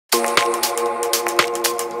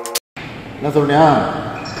என்ன சொல்றியா?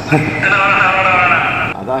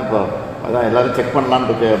 அதான் இப்போ அதான் எல்லோரும் செக் பண்ணலான்னு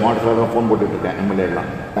இருக்கு. மாவட்டத்தில் ஃபோன் போட்டுட்டு இருக்கேன். எம்எல்ஏலாம்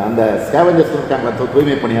அந்த ஸ்கேவஞ்சர்ஸ் இருக்காங்களா,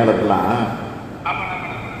 தூய்மை பணியாளர்கள்லாம்,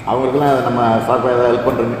 அவங்களுக்கெல்லாம் நம்ம சார்பாக ஏதாவது ஹெல்ப்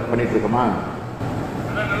பண்ணிட்டு இருக்கோமா?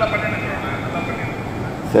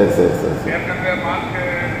 சரி சரி சரி சரி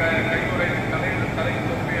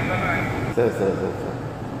சரி சரி சரி சரி சரி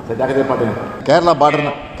ஜாக்கிரதையாக பார்த்துங்க.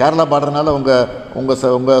 கேரளா பார்டர்னால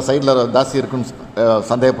உங்கள் சைடில் ஜாஸ்தி இருக்குன்னு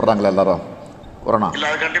சந்தேகப்படுறாங்களா எல்லாரும்? கொரோனா இல்லை,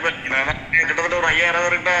 அது கண்டிப்பாக கிட்டத்தட்ட ஒரு 5000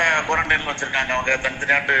 பேர்கிட்ட குவாரண்டைனில் வச்சுருக்காங்க. அவங்க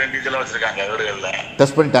தனித்தனியாட்டு இண்டிவிஜுவலாக வச்சுருக்காங்க வீடுகளில்.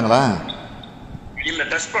 டெஸ்ட் பண்ணிட்டாங்களா? இல்லை,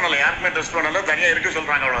 டெஸ்ட் பண்ணலை. யாருக்குமே டெஸ்ட் பண்ணலை. தனியாக இருக்க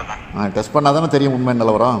சொல்கிறாங்க, அவ்வளோதான். டெஸ்ட் பண்ணால் தானே தெரியும் உண்மை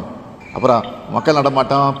நிலவரம். அப்புறம் மக்கள்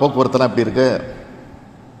நடமாட்டம் போக்குவரத்துலாம் எப்படி இருக்குது?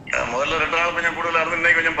 முதல்ல 2 நாள் கொஞ்சம் கூடுதலாக இருந்து,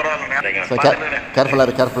 இன்னைக்கு கொஞ்சம் பரவாயில்ல.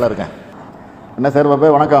 கேர்ஃபுல்லாக இருக்கேன். என்ன சார் பாபு,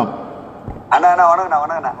 வணக்கம். அண்ணா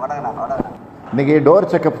வணக்கண்ணா. இன்னைக்கு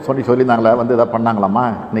டோர் செக்அப் சொல்லியிருந்தாங்களா, வந்து எதாவது பண்ணாங்களாம்மா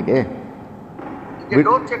இன்னைக்கு?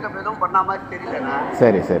 டோர் செக்அப் எதுவும் பண்ண மாதிரி தெரியலண்ணா.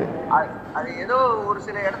 சரி சரி. அது ஏதோ ஒரு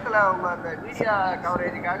சில இடத்துல அவங்க அந்த மீடியா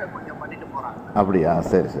கவரேஜுக்காக கொஞ்சம் பண்ணிட்டு போறாங்க. அப்படியா?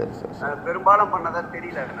 சரி சரி சரி சரி. பெரும்பாலும் பண்ணதா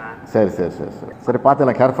தெரியலண்ணா. சரி சரி சரி சரி சரி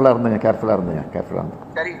பார்த்துக்கலாம். கேர்ஃபுல்லாக இருந்துங்க.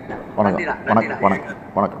 சரி.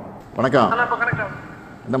 வணக்கம்.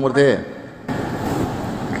 என்ன மூர்த்தி,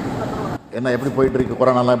 என்ன எப்படி போயிட்டு இருக்கு?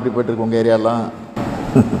 கொரோனாலாம் எப்படி போயிட்டு இருக்கு உங்கள் ஏரியாலாம்?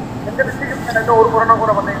 ஒரு கொரோனா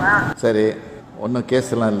கூட பார்த்தீங்கன்னா சரி, ஒன்றும்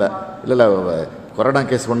கேஸ்லாம் இல்லை கொரோனா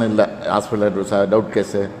கேஸ் ஒன்றும் இல்லை. ஹாஸ்பிட்டல் டவுட்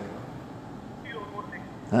கேஸு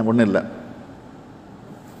ஒன்றும் இல்லை.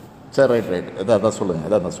 சரி, ரைட். எதாவது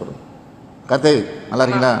சொல்லுங்கள். கார்த்திக், நல்லா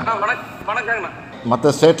இருக்கீங்களா? மற்ற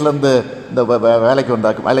ஸ்டேட்லேருந்து இந்த வேலைக்கு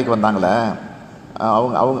வந்தாங்களே,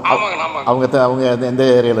 அவங்க எந்த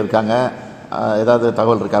ஏரியாவில் இருக்காங்க? ஏதாவது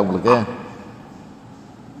தகவல் இருக்கா உங்களுக்கு?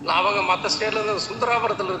 அவங்க மற்ற ஸ்டேட்ல இருந்து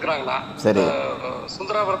சுந்தராபுரத்தில் இருக்கிறாங்களா? சரி,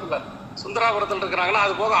 சுந்தராபுரத்தில் இருக்கிறாங்களா?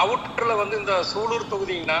 அது போக அவுட்டரில் வந்து இந்த சூலூர்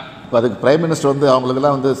தொகுதிங்கண்ணா. அதுக்கு பிரைம் மினிஸ்டர் வந்து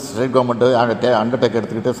அவங்களுக்கெல்லாம் வந்து ஸ்டேட் கவர்மெண்ட்டு அண்டர்டேக்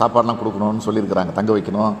எடுத்துக்கிட்டு சாப்பாடெலாம் கொடுக்கணும்னு சொல்லியிருக்கிறாங்க. தங்க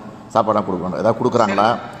வைக்கணும், சாப்பாடெலாம் கொடுக்கணும். எதாவது கொடுக்குறாங்களா?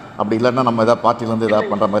 அப்படி இல்லைன்னா நம்ம எதாவது பார்ட்டிலேருந்து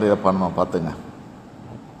எதாவது பண்ணுற மாதிரி எதாவது பண்ணணும். பார்த்துங்க.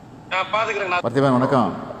 பார்த்துக்கிறேங்கண்ணா. பார்த்திபன், வணக்கம்.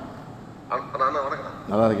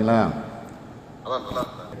 நல்லா இருக்கீங்களா?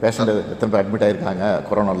 பேஷண்ட் எத்தனை பேர் அட்மிட் ஆகிருக்காங்க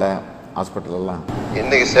கொரோனாவில் ஹாஸ்பிட்டலெல்லாம்?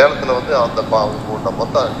 இன்னைக்கு சேலத்தில் வந்து அந்த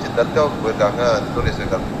மொத்தம் 5 தர்காவுக்கு போயிருக்காங்க.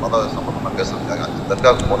 மத சம்பந்தமாக பேசுறதுக்காக 5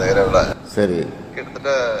 தர்காவுக்கு போன ஏரியாவில். சரி, கிட்டத்தட்ட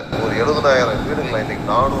ஒரு 70,000 வீடுகளை இன்னைக்கு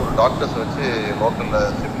 400 டாக்டர்ஸ் வச்சு லோக்கலில்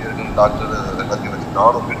செவிலியர்கள் டாக்டர் எல்லாத்தையும் வச்சு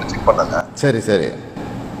 400 வீட்டை செக் பண்ணாங்க. சரி சரி.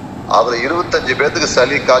 அதில் 25 பேர்த்துக்கு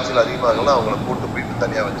சளி காய்ச்சல் அதிகமாகலாம். அவங்கள கூட்டு போயிட்டு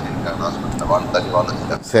தனியாக வச்சுருக்காங்க ஹாஸ்பிட்டலில். தனி வாழ்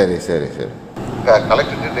வச்சுருக்காங்க. சரி சரி சரி.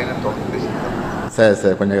 கலெக்டர் டீட்டெயிலும் தொடர்ந்து பேசியிருக்காங்க.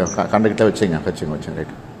 சரி கொஞ்சம் கண்டுக்கிட்ட வச்சுங்க.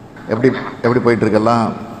 ரைட். எப்படி போயிட்டு இருக்கெல்லாம்?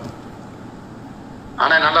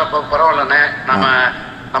 ஆனால் நல்லா பரவாயில்லண்ணே.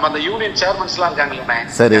 நம்ம அந்த யூனியன் சேர்மன்ஸ்லாம் இருக்காங்கல்லண்ணே.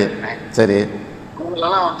 சரி.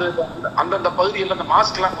 இவங்களெல்லாம் வந்து அந்தந்த பகுதியில் அந்த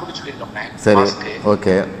மாஸ்க்லாம் கொடுக்க சொல்லியிருக்கோம்ண்ணே. சரி,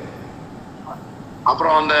 ஓகே.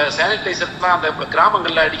 அப்புறம் அந்த சானிடைசர்லாம் அந்த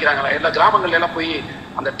கிராமங்களில் அடிக்கிறாங்களா? எல்லா கிராமங்கள்ல எல்லாம் போய்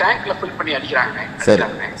அந்த டேங்க்ல ஃபில் பண்ணி அடிக்கிறாங்க.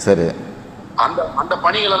 சரி. அந்த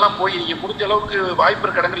பணிகள் எல்லாம் போய் நீங்க முடிஞ்ச அளவுக்கு வாய்ப்பு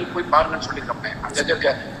இருக்க இடங்களுக்கு போய் பாருங்கன்னு சொல்லியிருக்கோம். அங்க இருக்க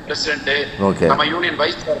பிரசிடென்ட், நம்ம யூனியன்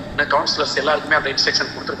வைஸ் சேர்மன், கவுன்சிலர்ஸ் எல்லாருக்குமே அந்த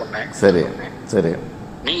இன்ஸ்ட்ரக்ஷன் கொடுத்துருக்கோம். சரி.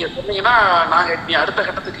 நீங்க சொன்னீங்கன்னா நாங்க அடுத்த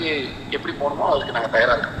கட்டத்துக்கு எப்படி போகணுமோ அதுக்கு நாங்க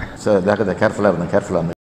தயாரா இருக்கோம். சார், கேர்ஃபுல்லாக இருந்தேன்.